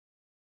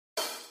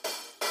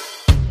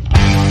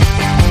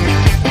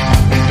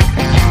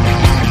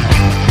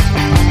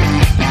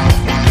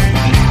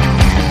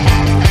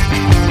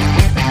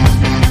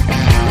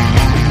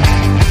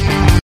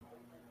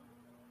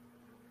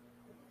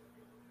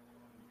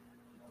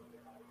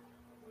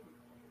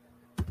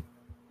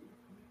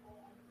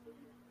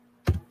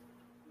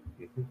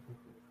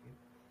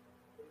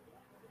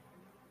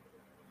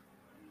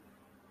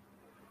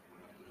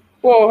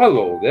Well,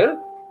 hello there.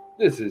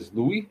 This is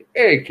Louis,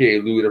 aka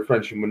Louis the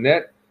French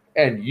Monette,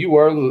 and you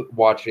are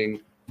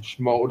watching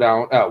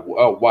Schmodown.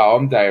 Oh, wow,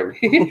 I'm diary.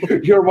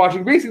 You're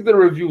watching basically the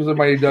reviews of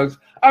Mighty Ducks.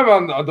 I'm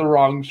on the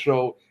wrong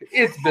show.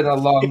 It's been a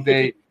long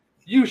day.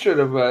 You should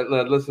have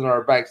listened to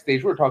our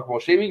backstage. We're talking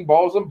about shaving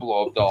balls and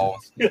blow up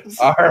dolls. Yes.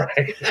 All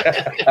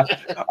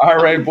right. All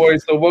right,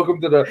 boys. So,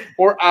 welcome to the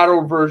more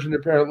adult version,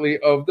 apparently,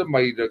 of the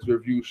Mighty Ducks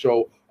review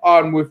show.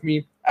 On with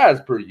me,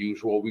 as per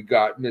usual, we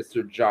got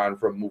Mr. John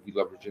from Movie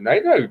Lovers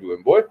Unite. How you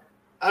doing, boy?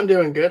 I'm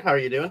doing good. How are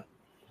you doing?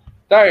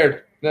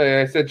 Tired.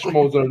 I said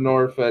Schmoes are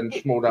north and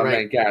Schmo down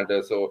Right. in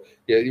Canada. So,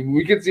 yeah,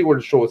 we can see where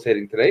the show is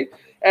heading today.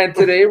 And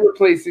today,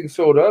 replacing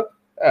Soda,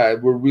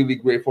 we're really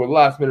grateful.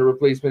 Last minute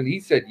replacement. He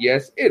said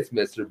yes. It's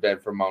Mr. Ben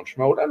from Mount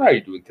Schmo. And how are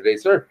you doing today,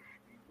 sir?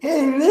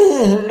 Hey,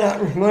 this is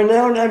Dr.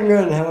 Monell. I'm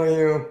good. How are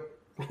you?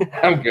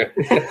 I'm good.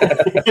 And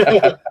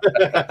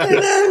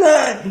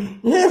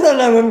here's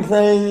what I've been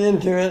playing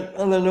into it. I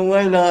don't know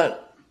why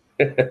not.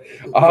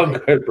 All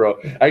good, bro.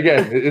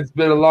 Again, it's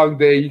been a long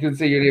day. You can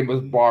say your name was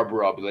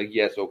Barbara. I'll be like,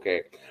 yes,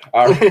 okay.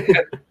 All right.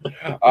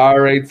 All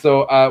right.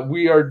 So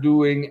we are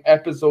doing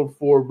episode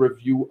 4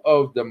 review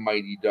of the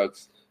Mighty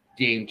Ducks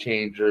Game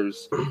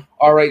Changers.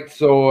 All right.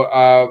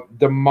 So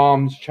the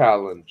Mom's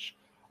Challenge.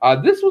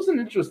 This was an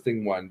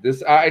interesting one.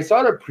 I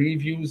saw the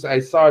previews.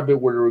 I saw a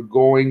bit where they were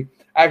going.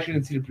 I actually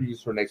didn't see the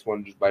previews for the next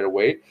one, just by the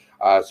way.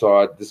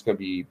 So this is going to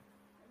be,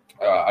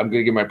 I'm going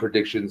to give my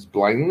predictions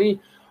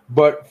blindly.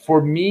 But for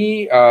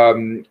me,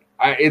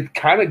 it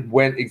kind of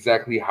went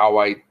exactly how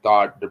I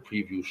thought the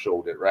preview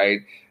showed it, right?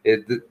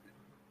 The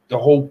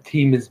whole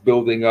team is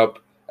building up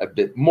a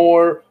bit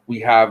more. We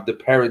have the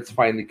parents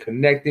finally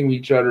connecting with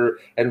each other.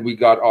 And we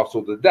got also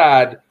the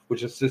dad,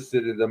 which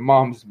assisted in the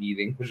mom's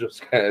meeting, which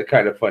was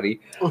kind of funny.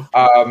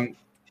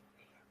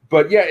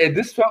 But yeah,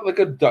 this felt like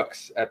a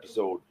Ducks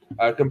episode.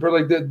 Compared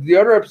like the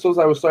other episodes,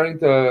 I was starting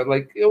to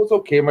like. It was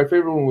okay. My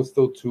favorite one was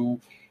still 2.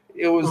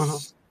 It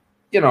was,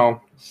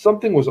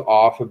 something was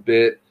off a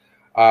bit.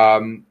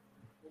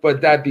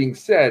 But that being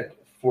said,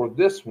 for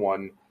this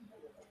one,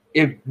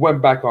 it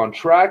went back on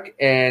track,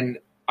 and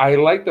I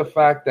like the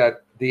fact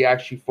that they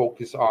actually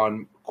focus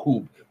on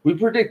Coob. We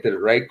predicted it,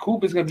 right?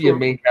 Coob is going to be a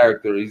main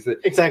character.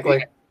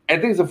 Exactly. I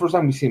think it's the first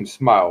time we see him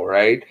smile,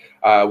 right?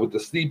 With the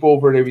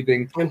sleepover and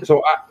everything.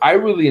 So I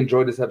really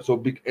enjoyed this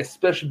episode,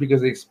 especially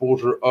because of the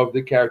exposure of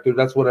the character.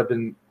 That's what I've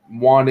been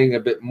wanting a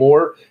bit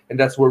more, and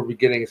that's where we're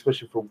getting,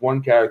 especially for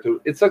one character.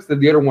 It sucks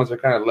that the other ones are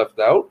kind of left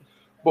out,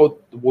 but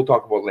we'll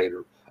talk about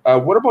later.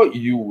 What about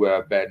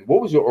you, Ben?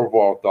 What was your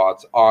overall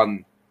thoughts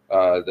on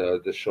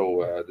the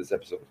show, this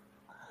episode?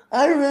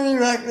 I really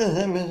like this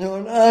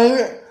episode.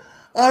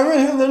 I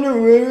was a little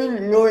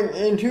worried going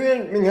into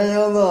it because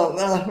of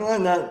the last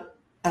one that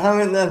how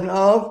it left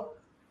off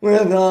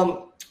with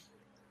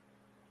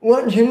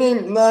what's her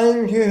name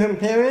lying to her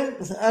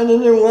parents. I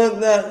didn't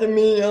want that to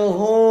be a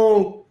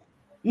whole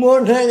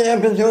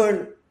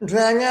multi-episode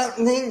drag out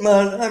thing,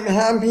 but I'm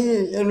happy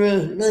it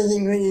was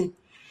basically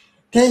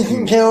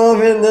taken care of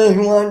in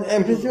this one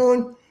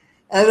episode.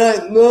 And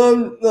I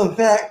love the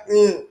fact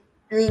that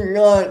we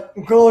got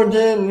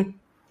Gordon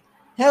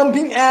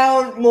helping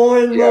out more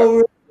and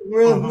more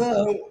with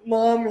the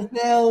moms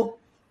now.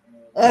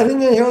 I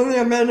think it's only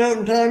a matter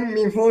of time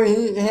before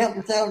he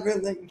helps out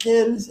with the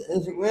kids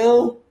as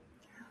well.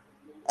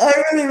 I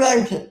really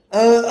liked it.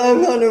 I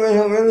thought it was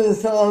a really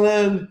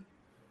solid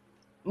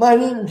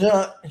Mighty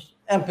Ducks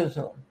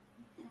episode.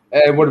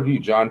 And what about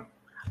you, John?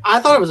 I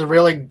thought it was a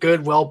really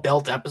good,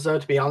 well-built episode,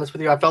 to be honest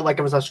with you. I felt like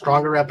it was a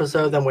stronger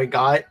episode than we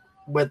got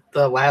with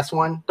the last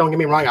one. Don't get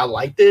me wrong, I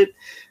liked it.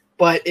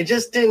 But it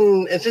just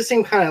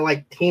seemed kind of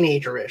like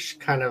teenager-ish,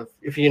 kind of,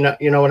 if you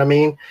know what I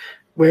mean?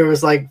 Where it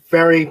was like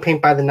very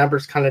paint by the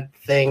numbers kind of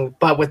thing.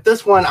 But with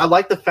this one, I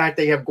like the fact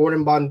that you have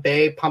Gordon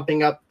Bombay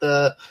pumping up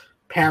the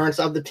parents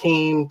of the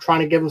team, trying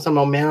to give them some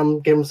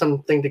momentum, give them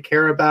something to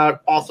care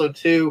about. Also,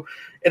 too,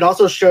 it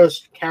also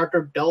shows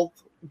character build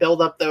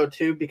up, though,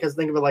 too, because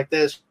think of it like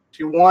this.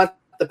 You want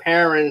the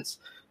parents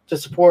to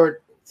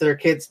support their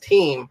kids'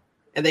 team,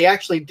 and they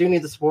actually do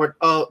need the support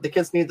of the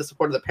kids need the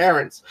support of the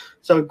parents.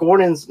 So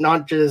Gordon's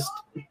not just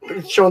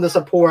showing the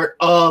support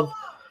of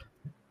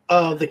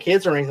the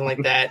kids or anything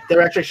like that.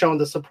 They're actually showing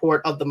the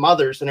support of the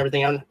mothers and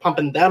everything and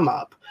pumping them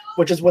up,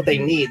 which is what they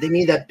need. They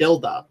need that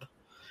build up.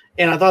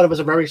 And I thought it was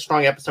a very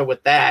strong episode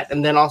with that.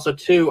 And then also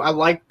too, I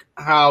like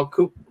how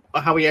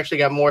we actually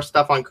got more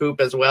stuff on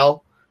Coop as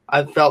well.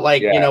 I felt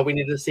like, we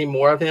needed to see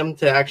more of him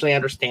to actually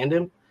understand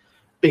him,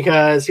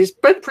 because he's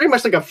been pretty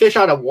much like a fish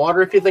out of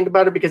water, if you think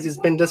about it, because he's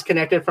been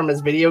disconnected from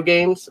his video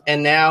games.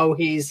 And now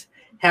he's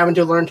having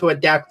to learn to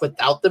adapt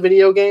without the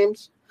video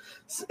games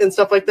and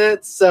stuff like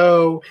that.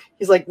 So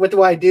he's like, what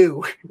do I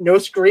do? No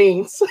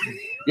screens.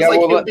 Yeah, like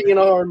well, him being in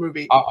a horror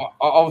movie.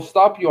 I'll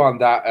stop you on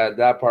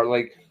that part.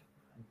 Like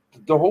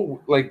the whole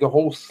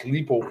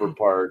sleepover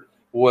part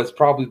was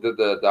probably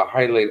the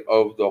highlight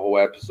of the whole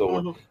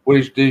episode. Where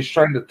he's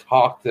trying to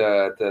talk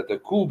to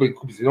Coob, and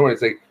Coob's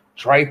it's like,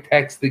 try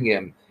texting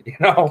him.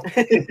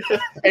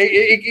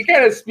 It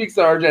kind of speaks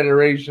to our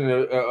generation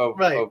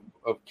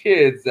of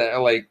kids that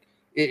are like,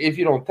 if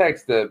you don't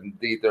text them,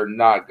 they're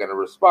not gonna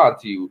respond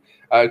to you.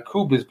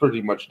 Coob is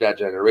pretty much that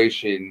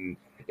generation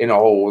in a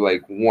whole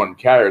like one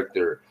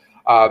character.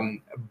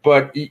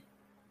 But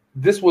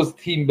this was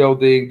team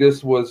building.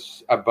 This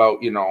was about,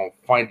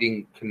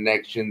 finding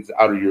connections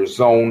out of your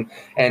zone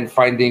and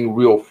finding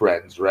real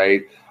friends,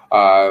 right?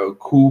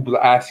 Coob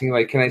asking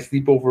like, "Can I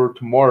sleep over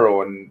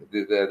tomorrow?" And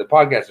the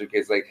podcaster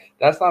kid's like,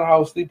 "That's not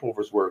how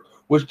sleepovers work."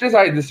 Which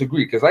I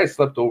disagree, because I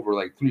slept over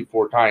like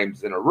 3-4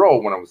 times in a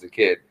row when I was a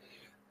kid.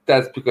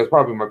 That's because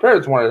probably my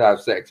parents wanted to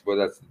have sex, but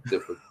that's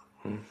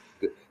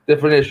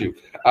different issue.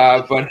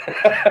 But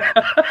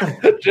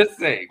just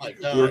saying,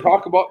 we were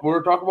talking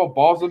about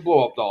balls and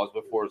blow up dolls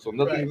before, so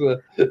nothing's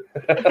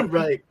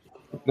right.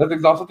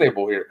 Nothing's off the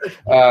table here.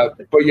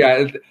 But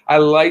yeah, I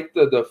like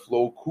the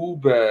flow.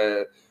 Coob,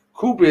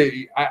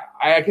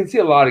 I can see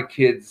a lot of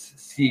kids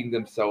seeing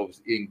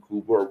themselves in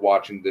Coob or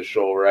watching the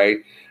show, right?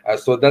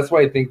 So that's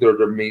why I think they're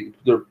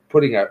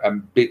putting a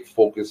big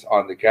focus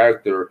on the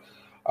character.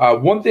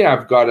 One thing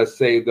I've got to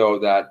say though,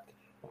 that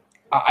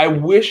I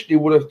wish they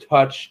would have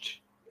touched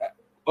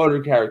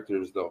other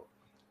characters though.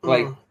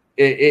 Like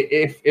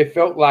it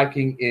felt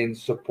lacking in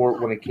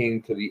support when it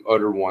came to the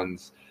other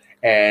ones,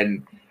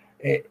 and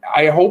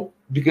I hope,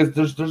 because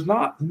there's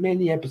not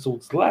many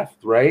episodes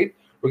left, right?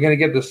 We're gonna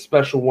get the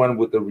special one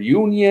with the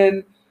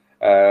reunion.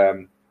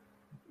 We're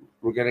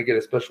gonna get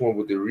a special one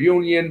with the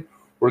reunion.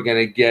 We're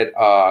gonna get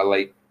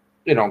a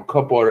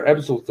couple other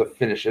episodes to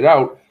finish it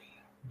out.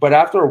 But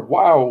after a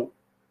while,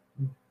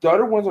 the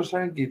other ones are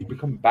starting to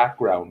become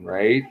background,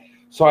 right?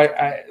 So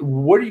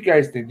what do you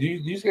guys think? Do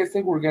you guys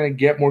think we're gonna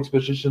get more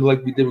exposition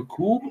like we did with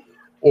Coob,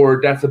 or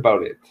that's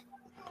about it?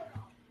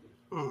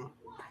 I'm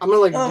gonna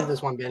let you do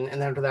this one, Ben, and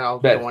then after that I'll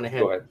go on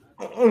ahead. Go ahead.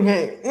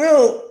 Okay,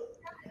 well,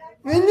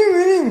 when you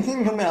really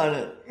think about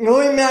it,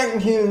 going back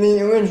to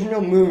the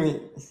original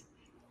movies,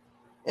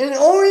 it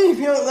always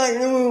felt like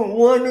there were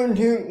 1 or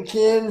 2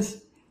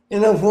 kids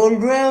in the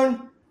foreground.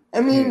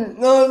 I mean,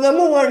 the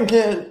number 1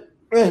 kid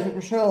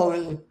was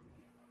Charlie.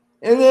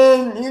 And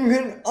then you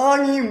could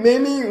argue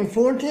maybe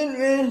Fortune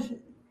was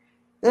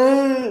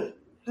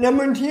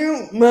number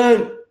 2,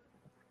 but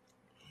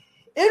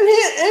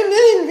it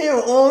didn't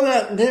feel all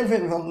that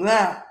different from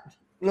that.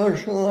 Not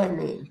sure I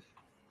mean.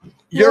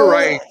 You're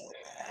right.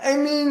 I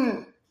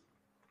mean,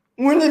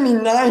 wouldn't it be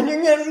nice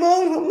to get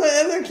more from the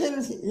other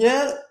kids?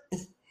 Yeah.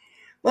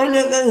 But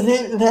at the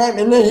same time,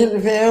 it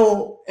doesn't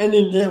feel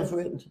any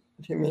different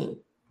to me.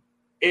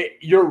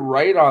 You're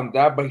right on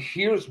that, but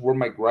here's where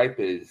my gripe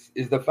is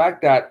the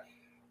fact that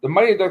the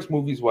Mighty Ducks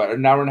movie is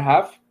an hour and a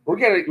half? We're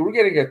getting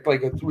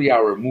like a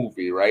 3-hour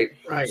movie, right?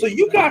 Right. So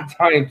you got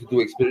time to do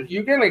experience.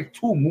 You get like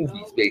 2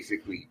 movies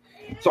basically.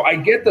 So I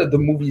get that the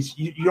movies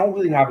you don't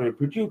really have to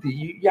produce.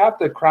 You have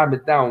to cram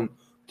it down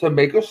to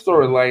make a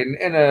storyline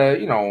and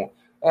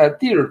a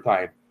theater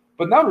time.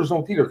 But now there's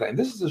no theater time.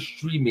 This is a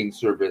streaming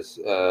service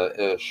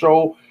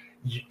show.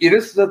 It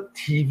is a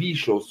TV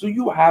show, so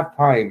you have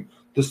time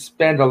to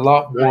spend a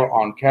lot more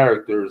on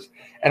characters.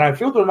 And I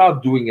feel they're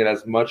not doing it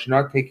as much.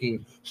 Not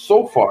taking,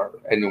 so far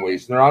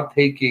anyways, they're not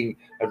taking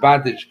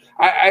advantage.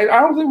 I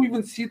don't think we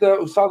even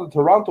saw the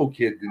Toronto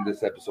kid in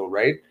this episode,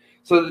 right?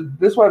 So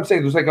that's why I'm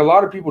saying there's like a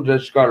lot of people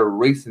just got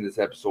erased in this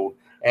episode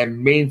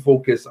and main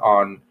focus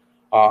on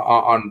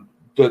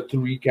the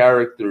 3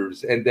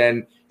 characters. And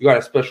then you got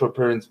a special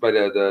appearance by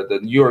the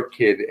New York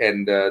kid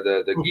and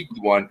the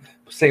geeky one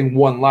saying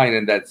one line,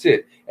 and that's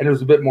it. And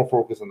there's a bit more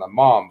focus on the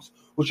moms,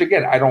 which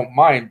again, I don't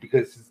mind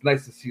because it's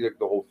nice to see like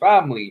the whole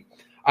family.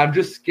 I'm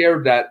just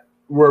scared that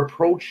we're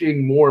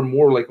approaching more and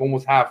more like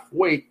almost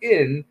halfway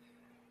in,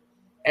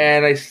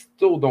 and I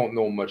still don't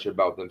know much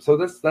about them. So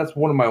that's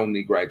one of my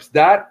only gripes.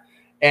 That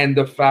and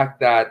the fact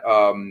that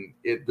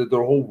the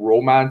whole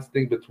romance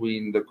thing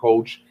between the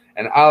coach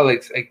and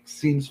Alex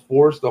seems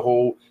forced. The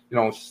whole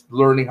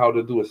learning how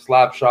to do a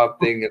slap shot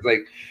thing. It's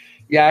like,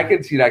 yeah, I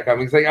can see that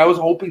coming. It's like I was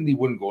hoping they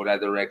wouldn't go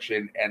that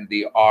direction, and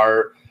they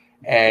are.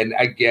 And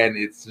again,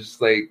 it's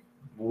just like,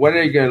 when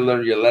are you gonna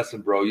learn your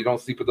lesson, bro? You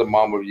don't sleep with the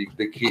mom of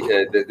the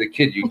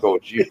kid you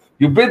coach.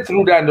 You've been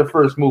through that in the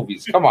first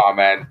movies. Come on,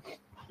 man.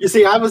 You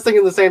see, I was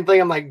thinking the same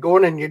thing. I'm like,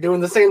 Gordon, you're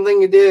doing the same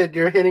thing you did.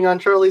 You're hitting on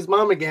Charlie's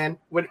mom again.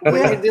 What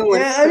are you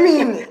doing? Yeah, I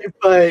mean,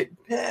 but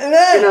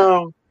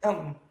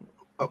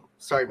Oh,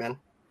 sorry, man.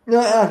 No,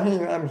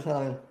 I'm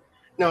sorry.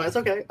 No, it's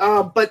okay.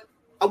 But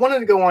I wanted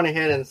to go on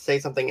ahead and say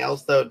something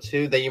else though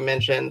too that you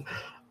mentioned.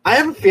 I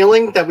have a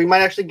feeling that we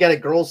might actually get a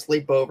girls'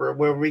 sleepover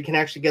where we can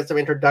actually get some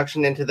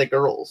introduction into the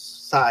girls'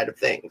 side of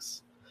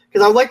things.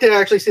 Because I'd like to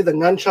actually see the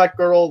nunchuck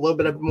girl, a little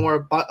bit of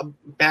more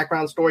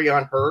background story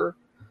on her,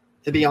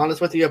 to be honest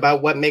with you,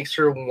 about what makes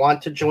her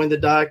want to join the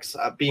Ducks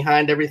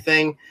behind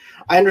everything.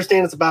 I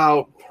understand it's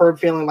about her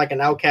feeling like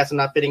an outcast and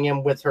not fitting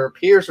in with her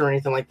peers or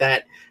anything like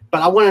that.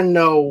 But I want to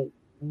know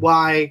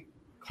why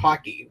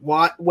hockey.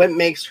 What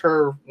makes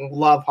her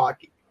love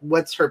hockey?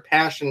 What's her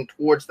passion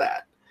towards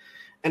that?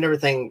 and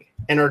everything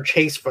in her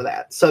chase for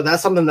that. So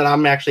that's something that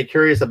I'm actually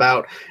curious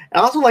about.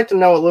 And I also like to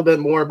know a little bit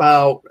more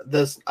about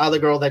this other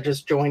girl that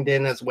just joined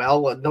in as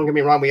well. Don't get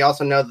me wrong. We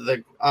also know that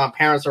the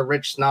parents are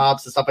rich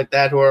snobs and stuff like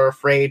that who are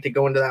afraid to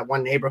go into that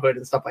one neighborhood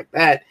and stuff like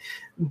that.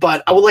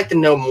 But I would like to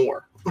know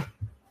more.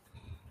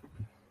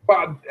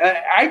 But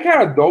I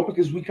kind of don't,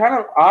 because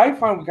I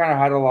find we kind of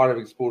had a lot of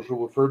exposure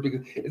with her,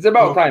 because it's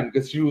about time,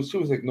 because she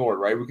was ignored,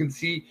 right? We can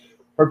see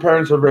her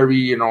parents are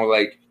very,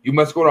 like, you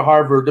must go to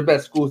Harvard, the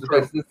best schools, the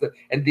best this,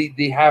 and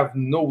they have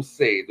no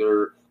say.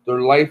 Their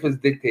life is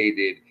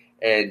dictated,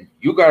 and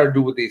you got to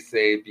do what they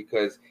say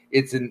because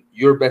it's in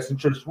your best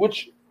interest,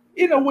 which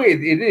in a way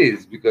it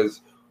is,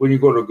 because when you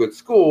go to a good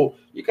school,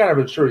 you kind of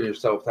ensuring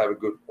yourself to have a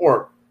good,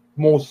 or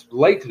most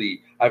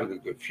likely having a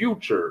good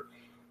future.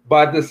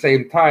 But at the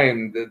same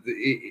time,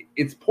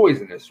 it's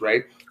poisonous,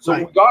 right? So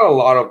we got a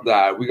lot of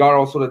that. We got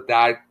also the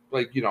dad,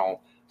 like,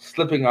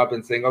 slipping up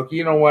and saying, okay,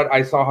 you know what?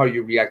 I saw how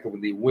you reacted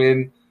when they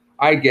win.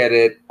 I get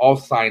it. I'll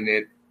sign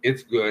it.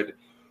 It's good.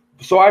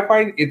 So I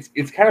find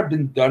it's kind of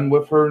been done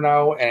with her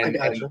now, and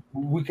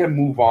we can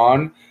move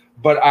on.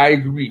 But I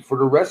agree. For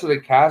the rest of the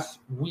cast,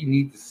 we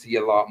need to see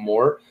a lot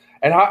more.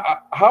 And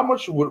how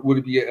much would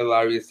it be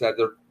hilarious that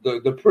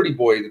the pretty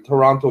boy, the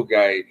Toronto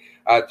guy,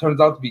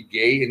 turns out to be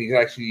gay, and he's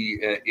actually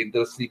in the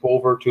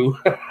sleepover too?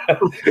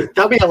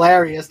 That'd be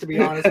hilarious, to be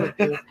honest with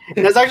you.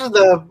 And that's actually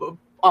the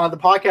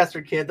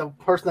podcaster kid, the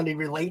person that he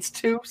relates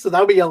to. So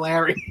that would be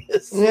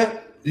hilarious.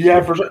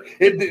 Yeah, for sure.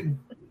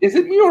 Is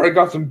it me, or I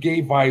got some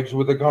gay vibes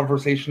with the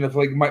conversation of,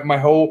 like, my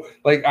whole,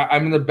 like,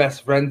 I'm in the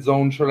best friend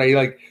zone. Should I,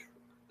 like,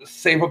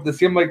 save up the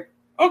scene? I'm like,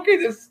 okay,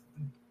 this.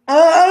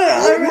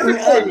 I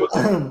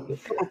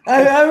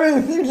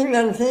was thinking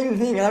that same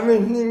thing. I was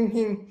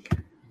thinking,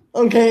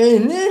 okay,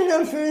 is this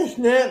the first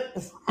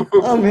steps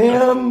of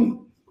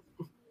him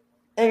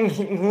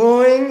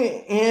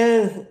exploring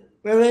his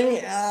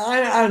really?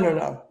 I don't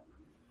know.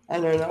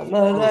 But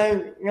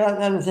I got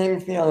that same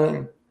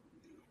feeling.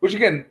 Which,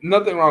 again,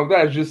 nothing wrong with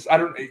that. It's just,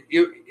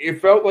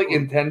 it felt like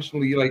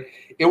intentionally, like,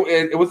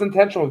 it was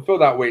intentional to feel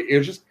that way. It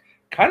was just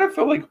kind of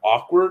felt like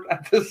awkward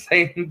at the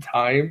same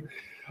time.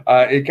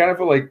 It kind of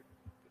felt like,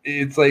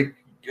 it's like,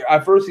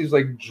 at first he's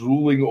like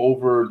drooling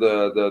over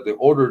the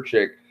older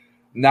chick.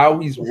 Now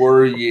he's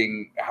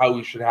worrying how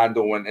he should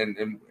handle when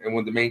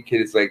the main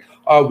kid is like,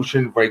 oh, we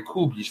should invite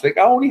Koob. She's like,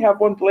 I only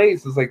have one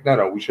place. It's like,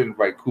 no, we should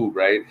invite Koob,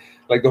 right?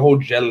 Like the whole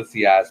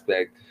jealousy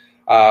aspect.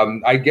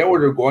 I get where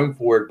they're going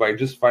for it, but I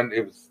just find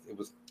it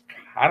was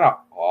kind of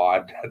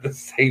odd at the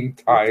same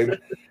time,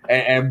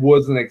 and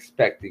wasn't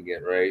expecting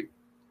it, right?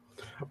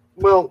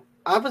 Well,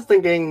 I was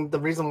thinking the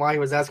reason why he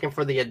was asking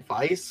for the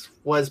advice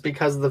was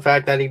because of the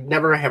fact that he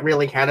never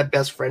really had a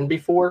best friend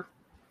before.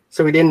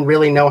 So he didn't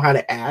really know how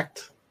to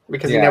act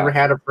because he never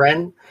had a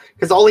friend.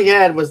 Because all he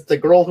had was the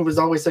girl who was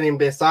always sitting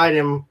beside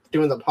him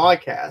doing the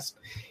podcast.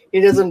 He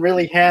doesn't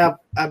really have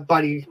a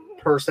buddy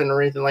person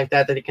or anything like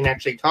that he can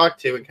actually talk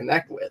to and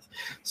connect with.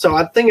 So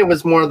I think it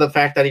was more of the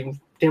fact that he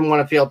didn't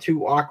want to feel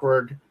too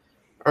awkward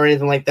or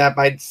anything like that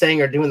by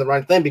saying or doing the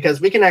right thing,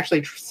 because we can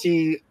actually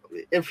see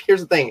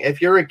here's the thing,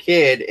 if you're a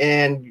kid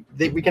and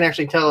we can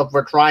actually tell if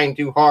we're trying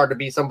too hard to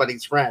be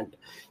somebody's friend,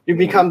 you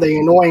become the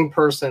annoying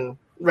person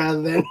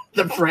rather than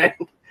the friend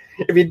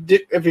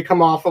if you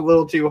come off a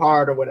little too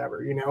hard or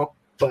whatever,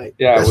 But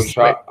yeah,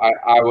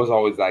 I was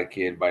always that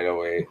kid, by the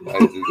way. I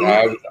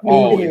was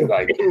always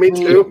that kid. Me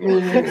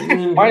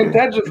too. My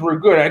intentions were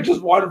good. I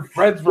just wanted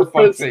friends, for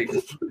fuck's sake.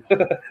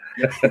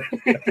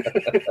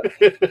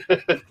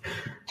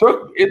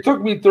 It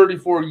took me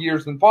 34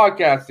 years in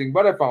podcasting,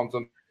 but I found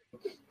some.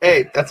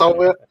 Hey, that's all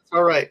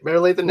right. Better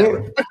late than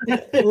never.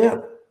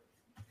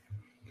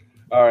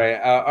 All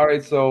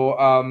right.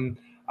 So,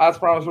 as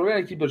promised, we're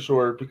gonna keep it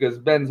short because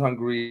Ben's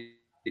hungry,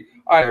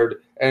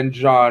 tired, and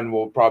John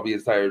will probably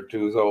is tired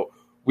too. So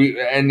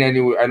I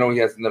know he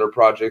has another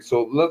project.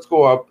 So let's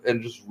go up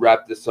and just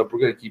wrap this up. We're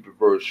gonna keep it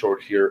very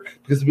short here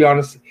because, to be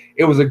honest,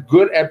 it was a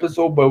good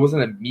episode, but it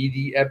wasn't a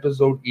meaty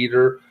episode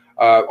either.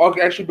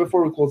 Okay, actually,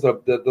 before we close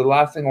up, the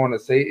last thing I want to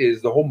say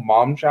is the whole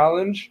mom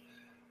challenge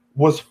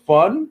was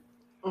fun.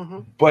 Mm-hmm.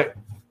 But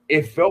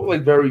it felt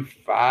like very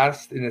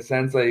fast in a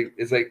sense. Like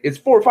it's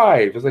 4 or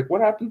 5. It's like, what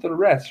happened to the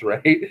rest,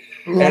 right?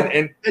 Yeah.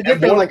 And it did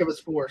feel like it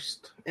was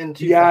forced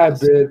into. Yeah, it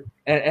did.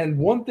 And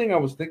one thing I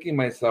was thinking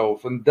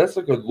myself, and that's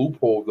like a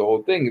loophole of the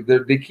whole thing.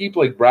 They keep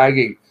like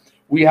bragging.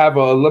 We have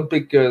an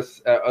Olympic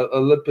medalist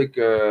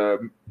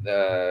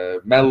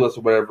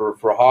or whatever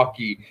for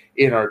hockey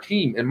in our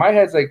team. And my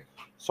head's like,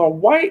 so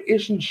why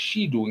isn't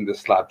she doing the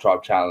slap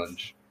drop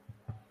challenge?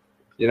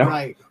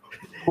 Right.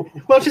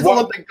 Well, she's an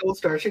Olympic gold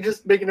star. She's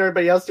just making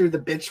everybody else do the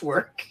bitch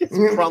work. It's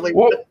probably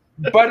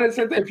but it's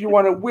if you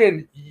want to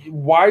win,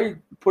 why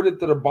put it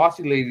to the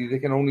bossy lady that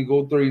can only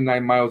go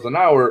 39 miles an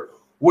hour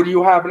when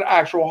you have an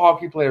actual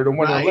hockey player that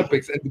won the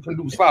Olympics and can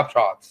do slap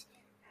shots?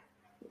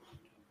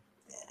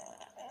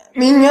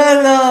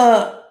 Because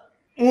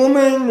the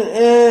woman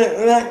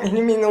likes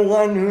to be the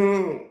one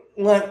who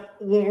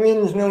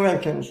wins the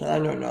records. I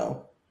don't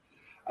know.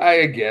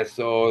 I guess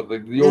so.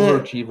 Like the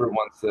overachiever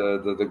wants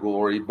the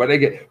glory, but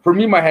again, for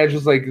me, my head's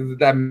just like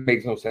that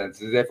makes no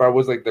sense. As if I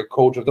was like the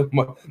coach of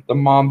the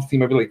mom's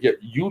team, I'd be like, yeah,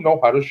 you know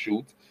how to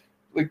shoot,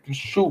 like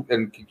shoot,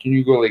 and can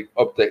you go like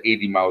up to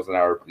 80 miles an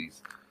hour,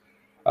 please?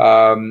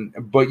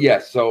 But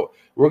yes, so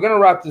we're gonna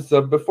wrap this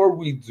up. Before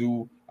we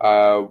do,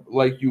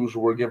 like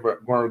usual, we're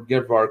gonna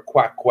give our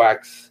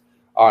quacks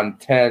on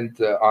 10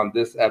 on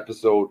this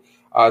episode.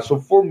 So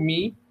for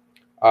me.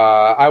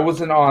 I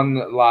wasn't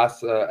on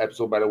last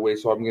episode, by the way,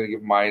 so I'm going to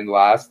give mine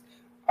last.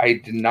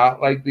 I did not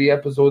like the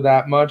episode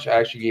that much. I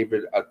actually gave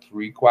it a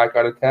 3 quack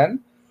out of 10.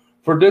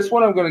 For this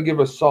one, I'm going to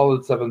give a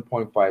solid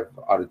 7.5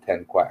 out of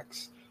 10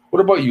 quacks. What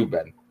about you,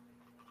 Ben?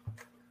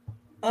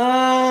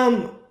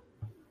 I'll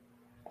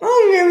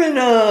give it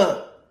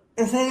a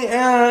 7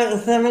 out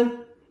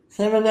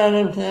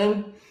of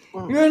 10.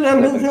 Good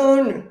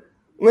episode.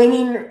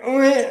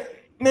 We're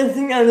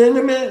missing a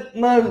little bit,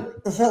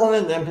 but a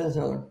solid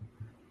episode.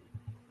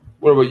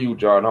 What about you,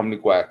 John? How many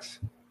quacks?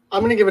 I'm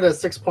going to give it a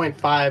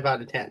 6.5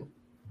 out of 10.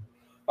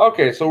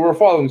 Okay, so we're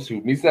following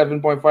suit. Me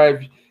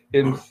 7.5,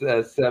 him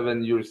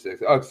 7, you're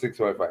 6. Oh,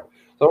 6.5.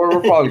 So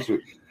we're following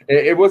suit.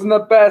 It wasn't the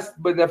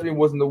best, but definitely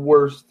wasn't the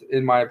worst,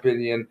 in my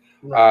opinion.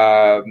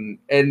 Right.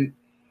 And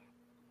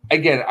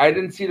again, I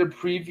didn't see the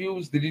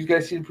previews. Did you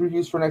guys see the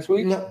previews for next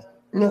week?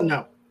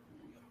 No.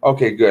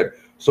 Okay, good.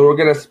 So we're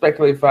going to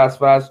speculate fast.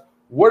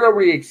 What are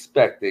we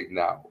expecting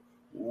now?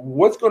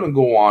 What's going to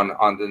go on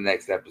the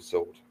next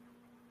episode?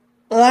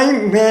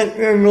 I bet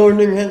we're going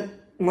to get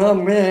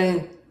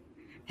Bombay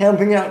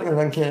helping out with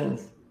the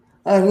kids.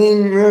 I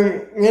think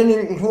we're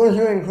getting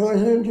closer and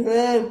closer to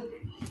that,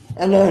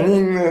 and I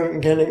think we're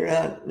getting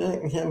that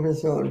next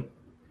episode.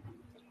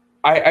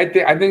 I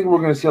think we're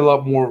going to see a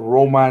lot more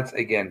romance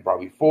again,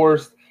 probably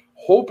forced.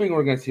 Hoping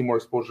we're going to see more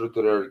exposure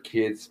to their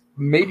kids,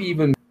 maybe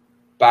even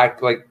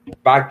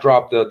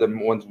backdrop the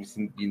ones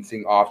we've been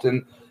seeing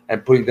often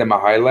and putting them a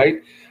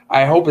highlight.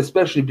 I hope,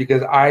 especially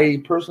because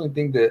I personally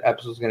think the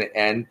episode is going to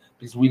end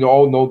because we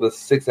all know the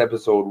 6th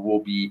episode will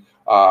be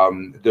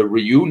the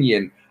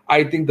reunion.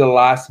 I think the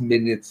last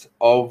minutes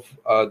of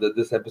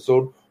this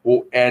episode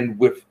will end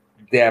with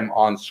them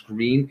on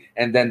screen,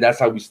 and then that's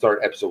how we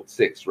start episode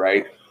 6,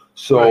 right?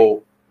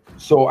 So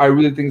I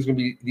really think it's going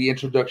to be the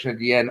introduction at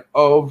the end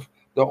of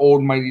the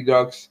old Mighty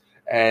Ducks,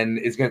 and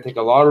it's going to take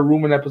a lot of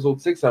room in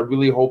episode 6. I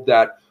really hope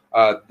that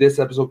this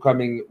episode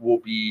coming will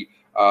be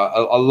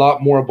a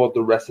lot more about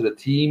the rest of the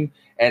team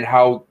and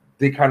how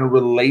they kind of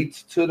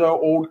relate to the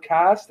old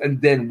cast,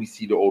 and then we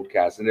see the old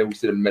cast, and then we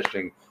see the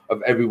meshing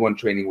of everyone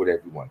training with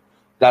everyone.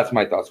 That's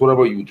my thoughts. What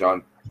about you,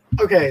 John?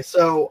 Okay,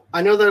 so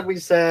I know that I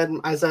said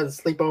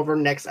sleepover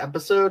next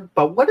episode,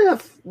 but what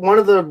if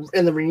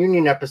in the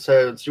reunion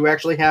episodes you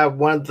actually have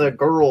one of the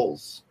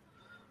girls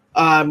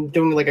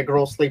doing like a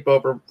girl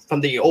sleepover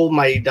from the old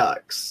Mighty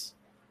Ducks?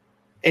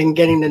 And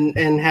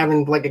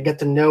having like a get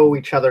to know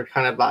each other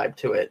kind of vibe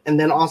to it. And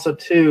then also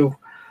too,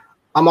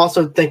 I'm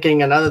also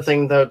thinking another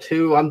thing though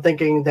too. I'm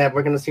thinking that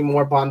we're going to see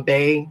more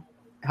Bombay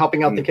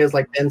helping out the kids,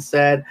 like Ben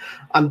said.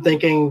 I'm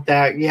thinking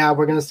that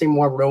we're going to see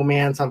more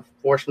romance,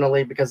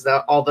 unfortunately, because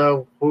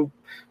although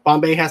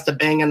Bombay has to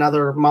bang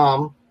another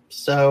mom,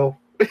 so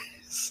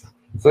it's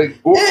like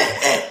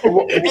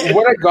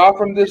what I got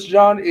from this,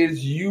 John,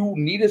 is you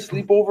need a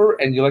sleepover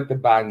and you like to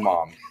bang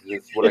moms.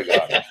 That's what I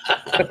got.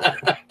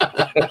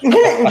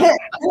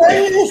 What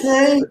did you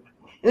say?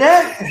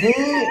 That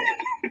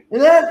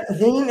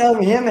scene of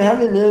him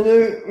having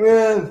dinner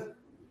with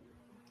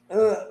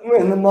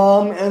the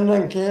mom and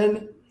the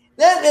kid,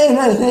 that is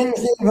the same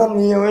scene from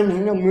the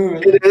original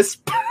movie. It is.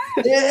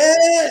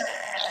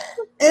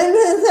 It's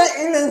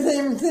exactly the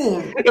same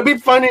scene. It'd be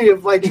funny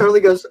if like Charlie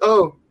goes,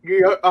 "Oh,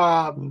 you're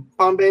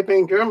Bombay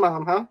being your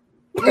mom, huh?"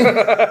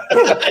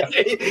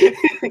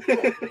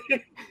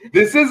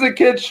 This is a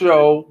kid's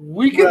show.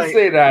 We can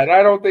say that.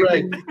 I don't think.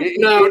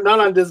 Not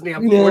on Disney.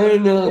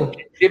 No.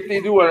 If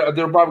they do,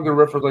 they're probably going to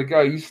reference like, "Oh,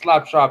 you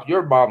slap shop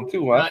your mom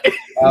too, huh?"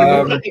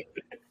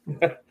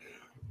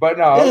 But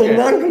no.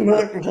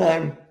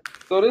 Okay.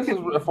 So this is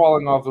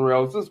falling off the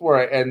rails. This is where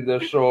I end the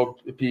show,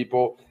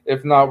 people.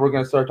 If not, we're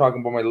going to start talking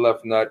about my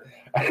left nut.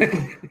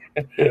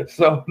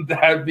 So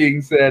that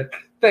being said,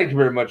 thank you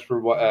very much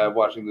for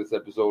watching this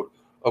episode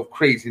of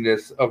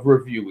craziness of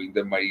reviewing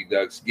the Mighty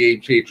Ducks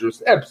Game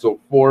Changers episode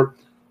 4.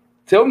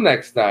 Till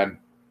next time,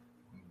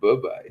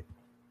 bye-bye.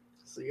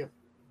 See ya.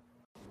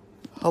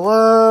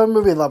 Hello,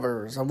 movie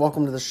lovers, and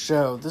welcome to the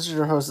show. This is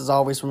your host, as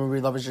always, from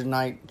Movie Lovers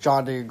Unite,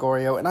 John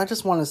DeGregorio, and I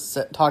just want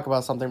to talk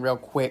about something real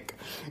quick,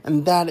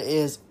 and that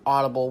is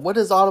Audible. What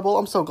is Audible?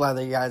 I'm so glad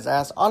that you guys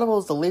asked. Audible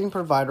is the leading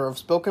provider of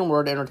spoken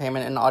word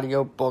entertainment and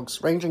audio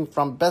books, ranging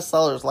from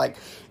bestsellers like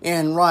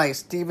Anne Rice,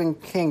 Stephen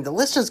King. The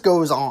list just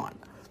goes on.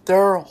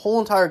 Their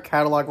whole entire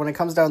catalog, when it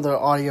comes down to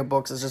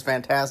audiobooks, is just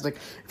fantastic.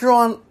 If you're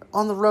on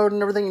the road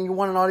and everything and you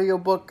want an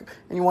audiobook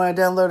and you want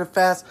to download it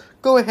fast,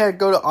 go ahead,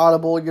 go to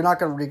Audible. You're not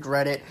going to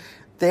regret it.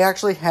 They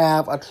actually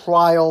have a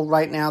trial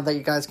right now that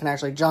you guys can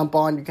actually jump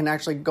on. You can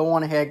actually go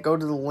on ahead, go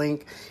to the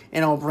link,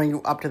 and it'll bring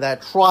you up to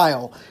that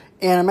trial.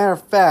 And a matter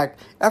of fact,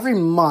 every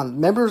month,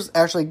 members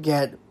actually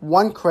get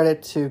 1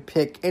 credit to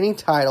pick any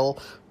title,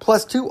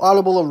 plus 2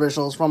 Audible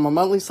originals from a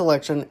monthly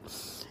selection,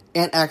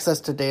 and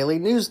access to daily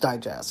news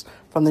digests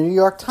from the New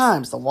York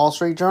Times, the Wall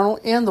Street Journal,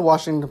 and the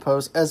Washington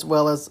Post, as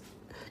well as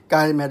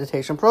guided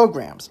meditation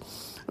programs.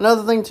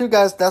 Another thing too,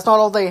 guys, that's not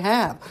all they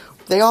have.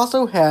 They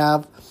also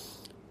have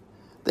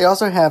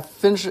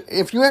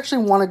if you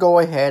actually want to go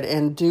ahead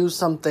and do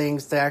some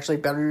things to actually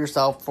better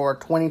yourself for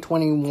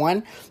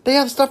 2021, they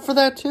have stuff for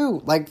that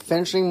too, like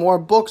finishing more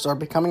books or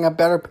becoming a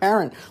better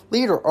parent,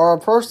 leader, or a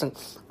person.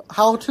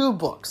 How-to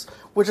books,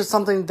 which is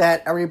something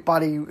that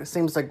everybody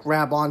seems to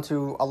grab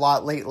onto a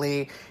lot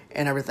lately,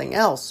 and everything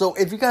else. So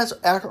if you guys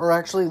are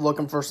actually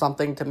looking for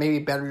something to maybe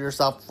better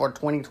yourself for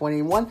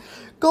 2021,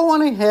 go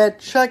on ahead,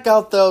 check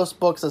out those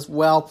books as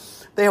well.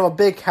 They have a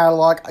big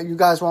catalog. You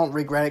guys won't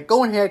regret it.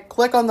 Go ahead,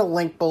 click on the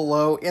link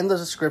below in the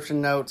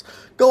description notes.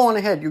 Go on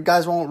ahead. You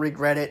guys won't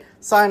regret it.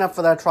 Sign up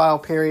for that trial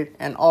period.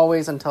 And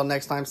always, until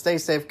next time, stay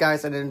safe,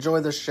 guys, and enjoy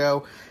the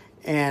show.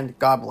 And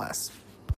God bless.